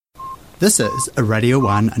This is a Radio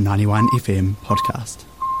 1 91 FM podcast.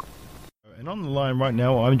 And on the line right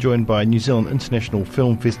now, I'm joined by New Zealand International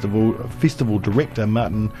Film Festival Director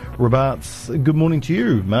Martin Robarts. Good morning to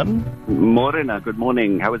you, Martin. Morena, good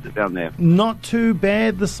morning. How is it down there? Not too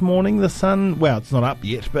bad this morning. The sun, well, it's not up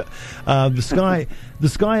yet, but the sky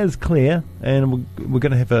is clear, and we're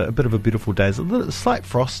going to have a bit of a beautiful day. There's a little, slight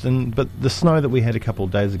frost, but the snow that we had a couple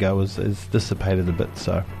of days ago is dissipated a bit,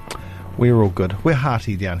 so we're all good. We're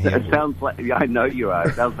hearty down here. It sounds like, I know you are.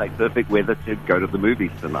 It sounds like perfect weather to go to the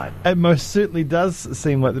movies tonight. It most certainly does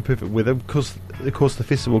seem like the perfect weather, because, of course, the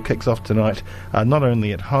festival kicks off tonight, not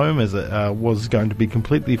only at home, as it was going to be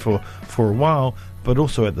completely for a while, but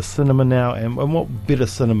also at the cinema now, and what better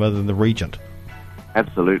cinema than the Regent?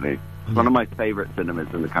 Absolutely. It's one of my favourite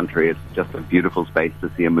cinemas in the country. It's just a beautiful space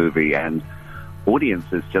to see a movie, and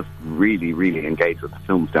audiences just really, really engage with the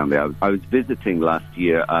films down there. I was visiting last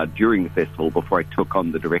year during the festival before I took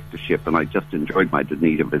on the directorship, and I just enjoyed my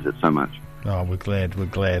Dunedin visit so much. Oh, we're glad.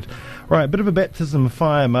 Right, a bit of a baptism of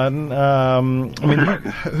fire, Martin. I mean,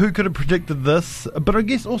 who could have predicted this? But I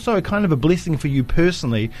guess also a kind of a blessing for you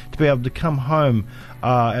personally to be able to come home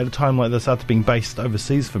at a time like this after being based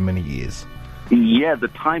overseas for many years. Yeah, the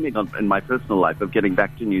timing in my personal life of getting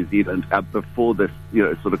back to New Zealand before this,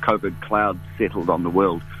 sort of COVID cloud settled on the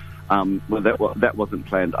world, that wasn't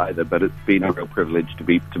planned either. But it's been a real privilege to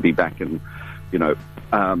be back, and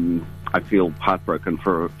I feel heartbroken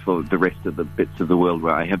for the rest of the bits of the world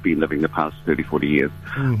where I have been living the past 30, 40 years.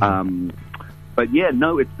 Mm-hmm. But yeah,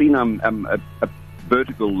 no, it's been a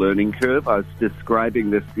vertical learning curve. I was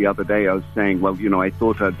describing this the other day. I was saying, well, I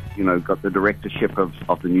thought I'd, got the directorship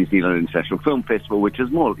of the New Zealand International Film Festival, which is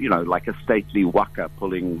more, like a stately waka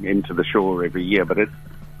pulling into the shore every year. But it's,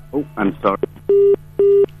 oh, I'm sorry.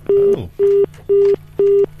 Oh.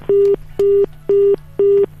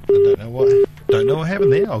 Don't know what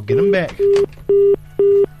happened there. I'll get him back.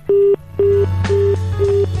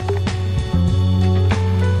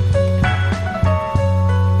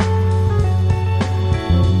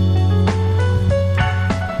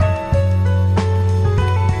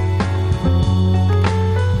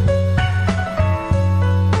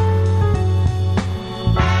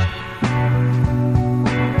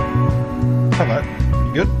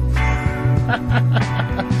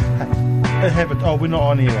 It happened. Oh, we're not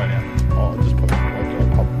on here right now. Oh, I'll just pop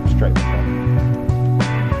straight back on.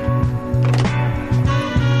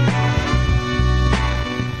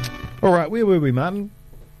 All right, where were we, Martin?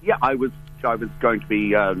 Yeah, I was going to be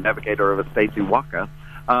navigator of a stately waka,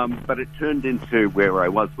 but it turned into where I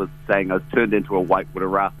was saying I was turned into a whitewater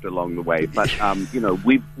raft along the way. But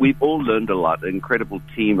we've all learned a lot. An incredible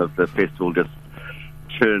team of the festival just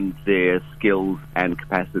turned their skills and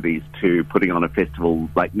capacities to putting on a festival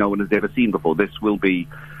like no one has ever seen before. This will be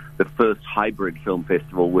the first hybrid film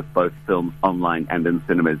festival with both films online and in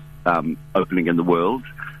cinemas opening in the world.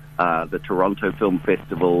 The Toronto Film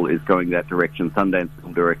Festival is going that direction. Sundance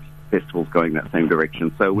Film Festival is going that same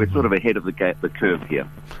direction. So we're sort of ahead of the curve here.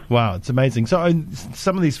 Wow, it's amazing. So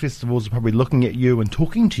some of these festivals are probably looking at you and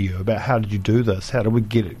talking to you about how did you do this? How do we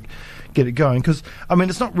get it going? Because, I mean,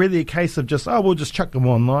 it's not really a case of just, we'll just chuck them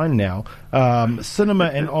online now. Cinema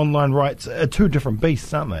and online rights are two different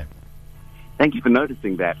beasts, aren't they? Thank you for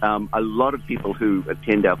noticing that. A lot of people who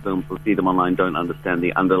attend our films or see them online don't understand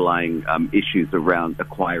the underlying issues around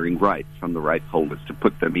acquiring rights from the rights holders to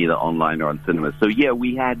put them either online or on cinema. So, yeah,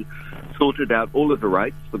 we had sorted out all of the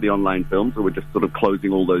rights for the online films, so we're just sort of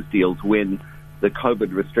closing all those deals when the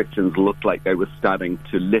COVID restrictions looked like they were starting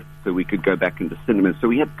to lift so we could go back into cinemas. So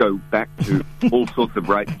we had to go back to all sorts of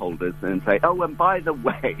rights holders and say, oh, and by the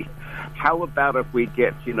way, how about if we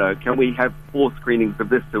get, can we have 4 screenings of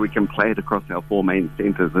this so we can play it across our 4 main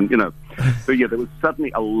centres? And, so yeah, there was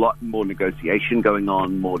suddenly a lot more negotiation going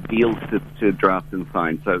on, more deals to draft and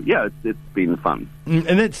sign. So yeah, it's been fun.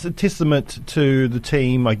 And that's a testament to the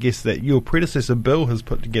team, I guess, that your predecessor Bill has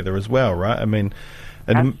put together as well, right? I mean,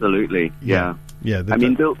 absolutely, yeah. I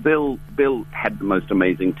mean, Bill had the most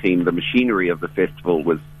amazing team. The machinery of the festival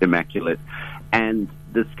was immaculate, and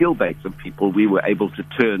the skill base of people we were able to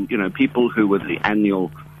turn. People who were the annual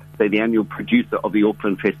producer of the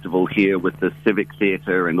Auckland Festival here with the Civic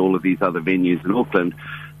Theatre and all of these other venues in Auckland.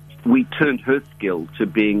 We turned her skill to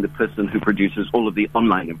being the person who produces all of the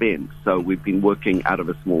online events. So we've been working out of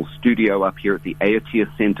a small studio up here at the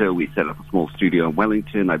Aotea Centre. We set up a small studio in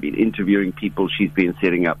Wellington. I've been interviewing people. She's been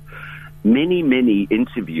setting up many, many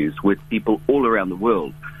interviews with people all around the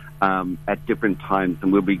world at different times.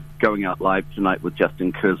 And we'll be going out live tonight with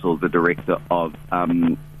Justin Kurzel, the director of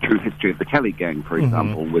True History of the Kelly Gang, for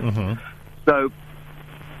example. So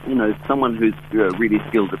someone who's really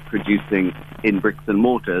skilled at producing in bricks and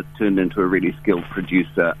mortar turned into a really skilled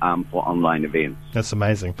producer for online events. That's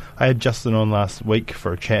amazing. I had Justin on last week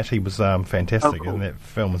for a chat. He was fantastic, Oh, cool. and that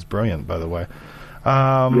film was brilliant, by the way.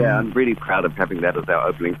 Yeah, I'm really proud of having that as our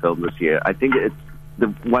opening film this year. I think it's the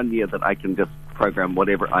one year that I can just program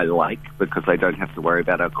whatever I like because I don't have to worry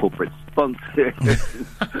about our corporate sponsors.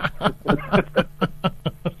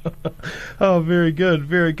 Oh, very good,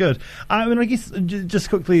 very good. I mean, I guess just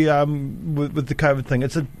quickly with the COVID thing,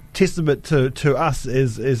 it's a testament to us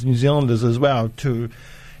as New Zealanders as well to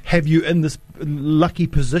have you in this lucky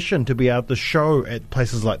position to be able to show at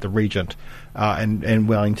places like the Regent and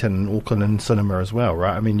Wellington and Auckland and cinema as well,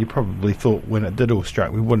 right? I mean, you probably thought when it did all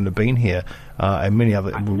strike we wouldn't have been here, and many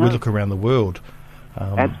other. We look around the world.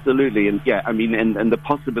 Absolutely, and yeah, I mean, and the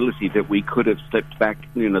possibility that we could have slipped back,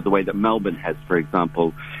 the way that Melbourne has, for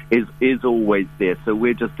example, is always there. So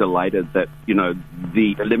we're just delighted that,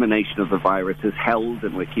 the elimination of the virus is held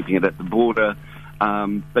and we're keeping it at the border.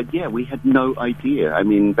 But yeah, we had no idea. I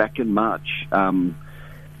mean, back in March, there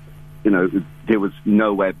was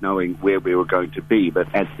no way of knowing where we were going to be.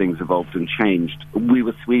 But as things evolved and changed, we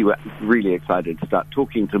were really excited to start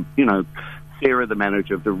talking to, Sarah, the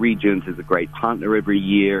manager of the Regent, is a great partner every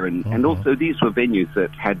year. And also these were venues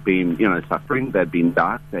that had been, suffering. They'd been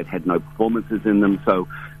dark. They'd had no performances in them. So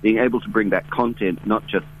being able to bring that content, not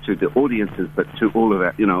just to the audiences, but to all of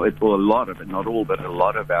our, a lot of it, not all, but a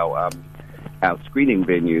lot of our screening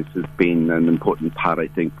venues has been an important part, I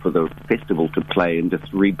think, for the festival to play in just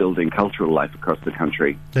rebuilding cultural life across the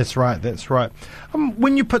country. That's right, that's right.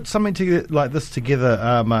 When you put something like this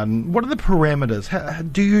together, Martin, what are the parameters?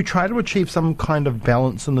 Do you try to achieve some kind of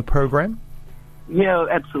balance in the program? Yeah,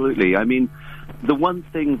 absolutely. I mean, the one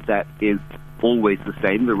thing that is always the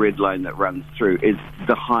same, the red line that runs through, is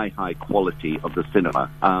the high quality of the cinema.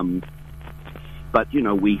 But,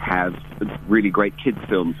 we have really great kids'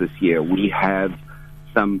 films this year. We have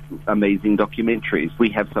some amazing documentaries. We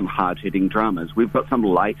have some hard-hitting dramas. We've got some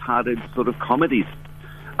light-hearted sort of comedies.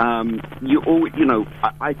 I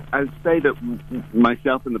say that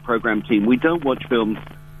myself and the program team, we don't watch films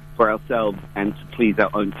for ourselves and to please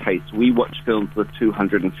our own taste. We watch films with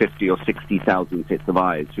 250 or 60,000 sets of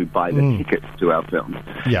eyes who buy the tickets to our films.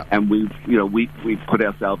 Yeah. And we put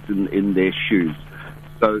ourselves in their shoes.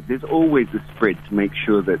 So there's always a spread to make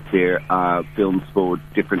sure that there are films for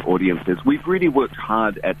different audiences. We've really worked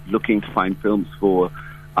hard at looking to find films for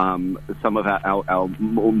some of our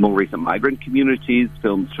more recent migrant communities,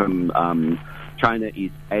 films from China,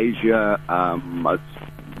 East Asia,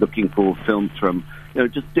 looking for films from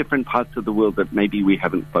just different parts of the world that maybe we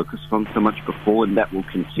haven't focused on so much before, and that will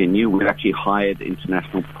continue. We've actually hired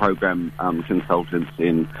international program consultants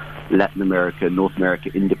in Latin America, North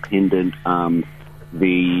America, independent,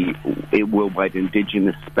 the worldwide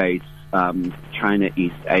indigenous space, China,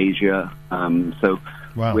 East Asia. So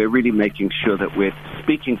wow. We're really making sure that we're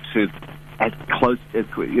speaking to as close as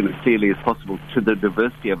clearly as possible to the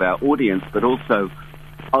diversity of our audience, but also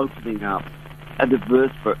opening up a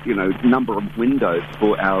diverse number of windows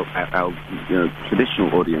for our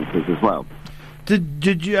traditional audiences as well. Did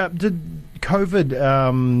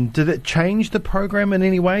COVID, did it change the program in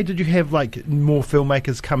any way? Did you have more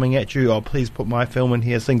filmmakers coming at you? Oh, please put my film in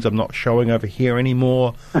here. Things I'm not showing over here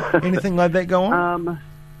anymore. Anything like that go on?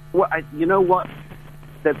 You know what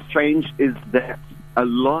that's changed is that a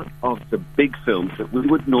lot of the big films that we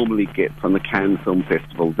would normally get from the Cannes Film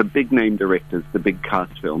Festival, the big name directors, the big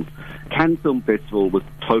cast films, Cannes Film Festival was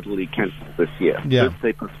totally cancelled this year. Yeah. First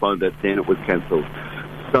they postponed it, then it was cancelled.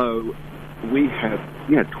 So we have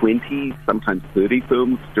 20, sometimes 30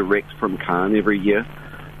 films direct from Cannes every year.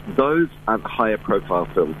 Those are higher profile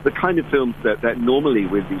films, the kind of films that normally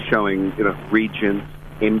we'd be showing, Regent,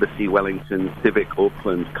 Embassy Wellington, Civic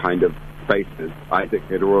Auckland kind of spaces, Isaac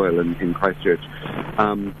Theatre Royal in Christchurch.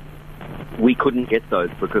 We couldn't get those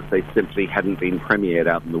because they simply hadn't been premiered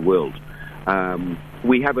out in the world.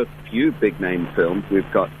 We have a few big name films.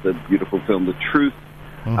 We've got the beautiful film The Truth,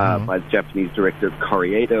 by the Japanese director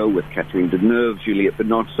Coriedo with Catherine Deneuve, Juliette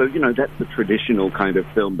Binoche. So, that's the traditional kind of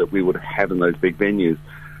film that we would have in those big venues.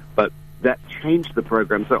 But that changed the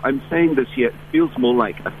program. So I'm saying this year it feels more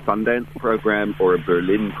like a Sundance program or a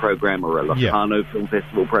Berlin program or a Locarno Film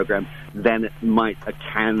Festival program than it might a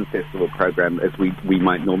Cannes Festival program as we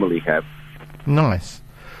might normally have. Nice.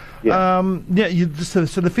 Yeah. So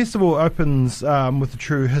the festival opens with the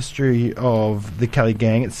true history of the Kelly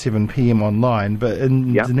Gang at 7 p.m. online, but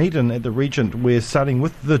in Dunedin at the Regent, we're starting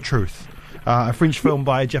with The Truth, a French film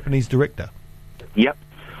by a Japanese director. Yep.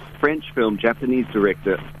 French film, Japanese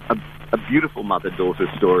director, a beautiful mother-daughter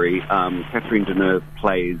story. Catherine Deneuve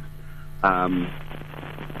plays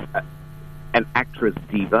an actress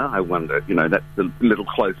diva. I wonder, that's a little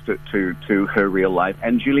close to her real life.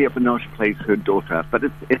 And Juliette Binoche plays her daughter. But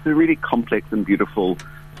it's a really complex and beautiful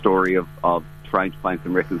story of trying to find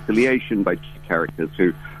some reconciliation by two characters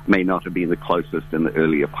who may not have been the closest in the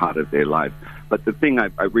earlier part of their life. But the thing I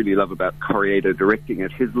really love about Koreeda directing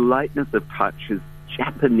it, his lightness of touch, his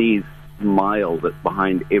Japanese smile that's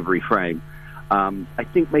behind every frame, I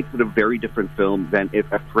think makes it a very different film than if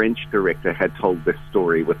a French director had told this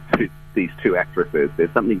story with these two actresses.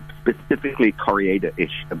 There's something specifically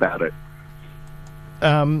Koreeda-ish about it.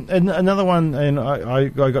 And another one, and I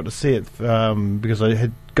got to see it because I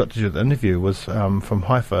had got to do the interview, was from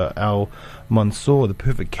Haifa, Al Mansour, The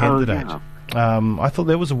Perfect Candidate. Oh, yeah. I thought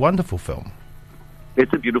that was a wonderful film.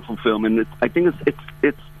 It's a beautiful film, and I think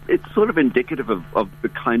it's sort of indicative of the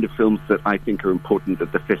kind of films that I think are important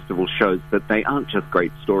that the festival shows, that they aren't just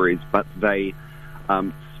great stories, but they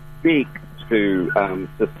speak to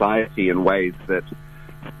society in ways that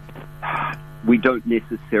we don't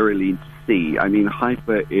necessarily see. I mean,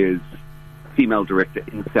 Haifa is female director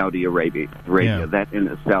in Saudi Arabia. Yeah. That in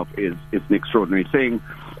itself is an extraordinary thing.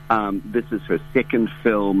 This is her second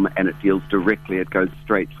film, and it deals directly, it goes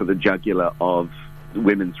straight for the jugular of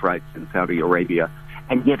women's rights in Saudi Arabia.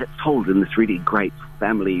 And yet it's told in this really great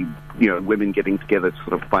family, women getting together to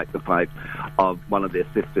sort of fight the fight of one of their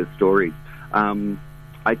sisters' stories.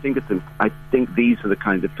 I think these are the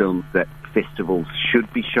kinds of films that festivals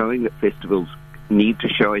should be showing, that festivals need to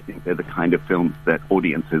show. I think they're the kind of films that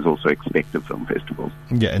audiences also expect of film festivals.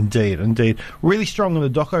 Yeah, indeed. Really strong on the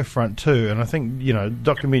doco front too, and I think,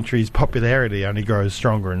 documentaries' popularity only grows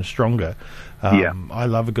stronger and stronger. I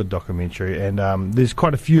love a good documentary, and there's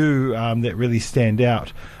quite a few that really stand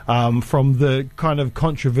out from the kind of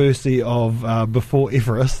controversy of Before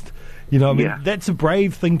Everest. That's a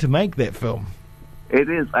brave thing to make, that film. It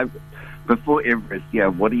is. Before Everest,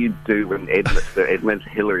 what do you do when Edmund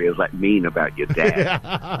Hillary is mean about your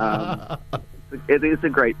dad? It is a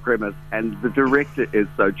great premise, and the director is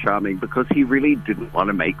so charming because he really didn't want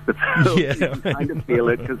to make the film. Yeah. You kind of feel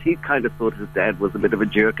it because he kind of thought his dad was a bit of a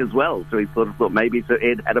jerk as well, so he sort of thought maybe Sir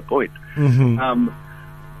Ed had a point. Mm-hmm.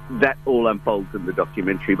 That all unfolds in the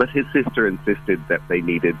documentary, but his sister insisted that they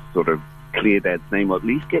needed sort of clear Dad's name, or at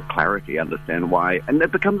least get clarity, understand why. And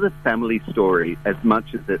it becomes a family story as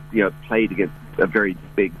much as it played against a very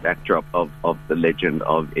big backdrop of the legend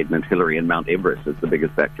of Edmund Hillary, and Mount Everest is the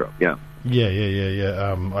biggest backdrop, Yeah.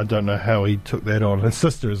 I don't know how he took that on. His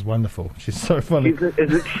sister is wonderful. She's so funny.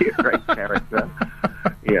 Isn't she a great character?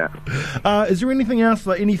 Yeah. Is there anything else,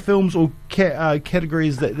 any films or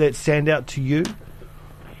categories that stand out to you?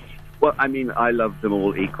 Well, I mean, I love them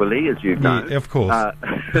all equally, as you know. Yeah, of course.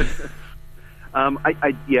 I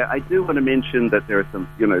do want to mention that there are some,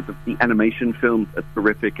 the animation films are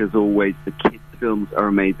terrific as always. The kids films are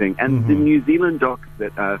amazing, and the New Zealand docs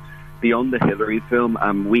that are beyond the Hillary film.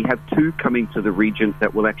 We have two coming to the Regent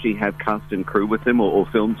that will actually have cast and crew with them, or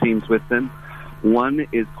film teams with them. One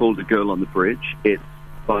is called A Girl on the Bridge. It's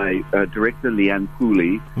by director Leanne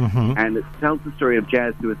Pooley, and it tells the story of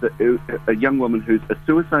Jazz, who is a young woman who's a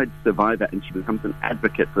suicide survivor, and she becomes an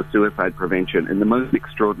advocate for suicide prevention in the most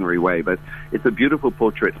extraordinary way. But it's a beautiful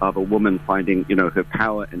portrait of a woman finding, her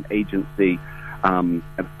power and agency, and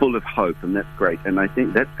full of hope, and that's great. And I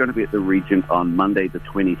think that's going to be at the Regent on Monday the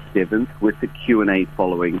 27th, with the Q&A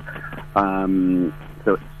following.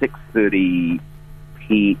 So it's 6:30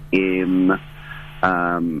 p.m.,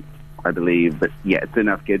 I believe, but it's in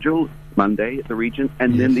our schedule, Monday at the Regent.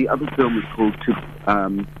 And then the other film is called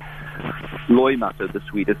Loimata, The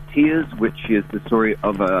Sweetest Tears, which is the story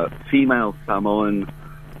of a female Samoan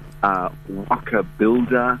waka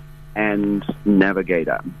builder and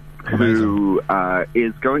navigator who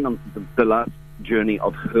is going on the last journey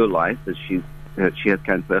of her life, as she has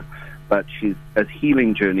cancer, but she's a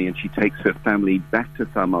healing journey, and she takes her family back to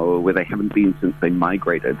Samoa, where they haven't been since they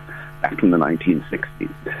migrated back in the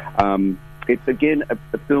 1960s. It's, again,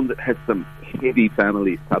 a film that has some heavy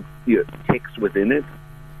family text within it,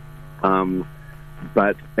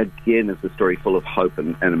 but, again, it's a story full of hope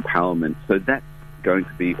and empowerment. So that's going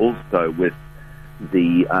to be also with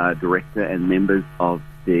the director and members of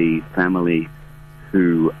the family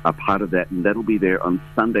who are part of that, and that'll be there on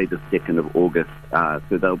Sunday the 2nd of August.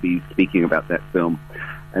 So they'll be speaking about that film.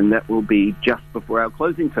 And that will be just before our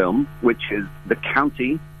closing film, which is The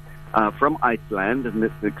County, from Iceland, and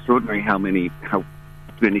it's extraordinary how many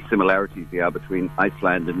similarities there are between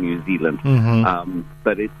Iceland and New Zealand.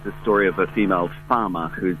 But it's the story of a female farmer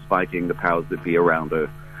who's fighting the powers that be around her,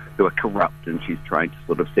 who are corrupt, and she's trying to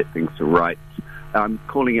sort of set things to rights. I'm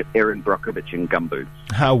calling it Erin Brockovich in gumboots.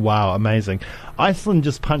 Oh, wow, amazing. Iceland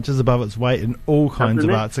just punches above its weight in all kinds of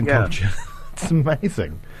arts and culture. It's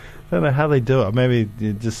amazing. I don't know how they do it. Maybe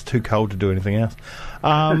they're just too cold to do anything else. They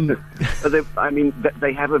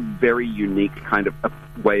have a very unique kind of a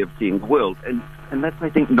way of seeing the world, and that's, I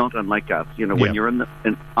think, not unlike us. When you're on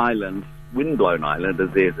an island, windblown island,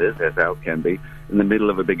 as theirs is, as ours can be, in the middle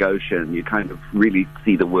of a big ocean, you kind of really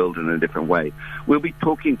see the world in a different way. We'll be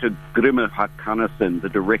talking to Grimur Hakanason, the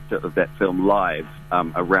director of that film, live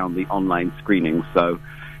around the online screening. So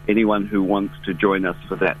anyone who wants to join us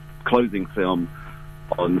for that closing film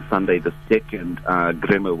on Sunday the 2nd,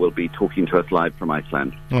 Grimur will be talking to us live from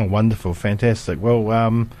Iceland. Oh, wonderful. Fantastic. Well,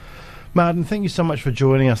 Martin, thank you so much for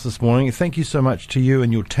joining us this morning. Thank you so much to you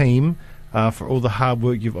and your team for all the hard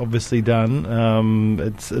work you've obviously done.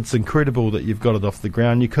 It's incredible that you've got it off the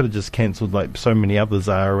ground. You could have just cancelled like so many others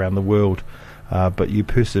are around the world, but you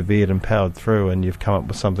persevered and powered through, and you've come up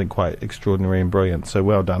with something quite extraordinary and brilliant. So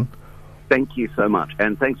well done. Thank you so much,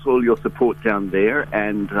 and thanks for all your support down there,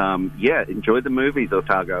 and enjoy the movies,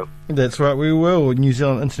 Otago. That's right, we will. New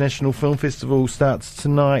Zealand International Film Festival starts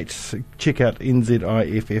tonight. Check out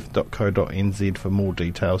nziff.co.nz for more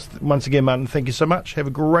details. Once again, Martin, thank you so much. Have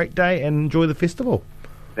a great day and enjoy the festival.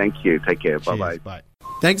 Thank you. Take care. Cheers, bye-bye. Bye.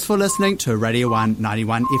 Thanks for listening to Radio 1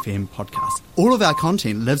 91 FM podcast. All of our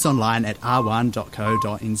content lives online at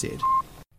r1.co.nz.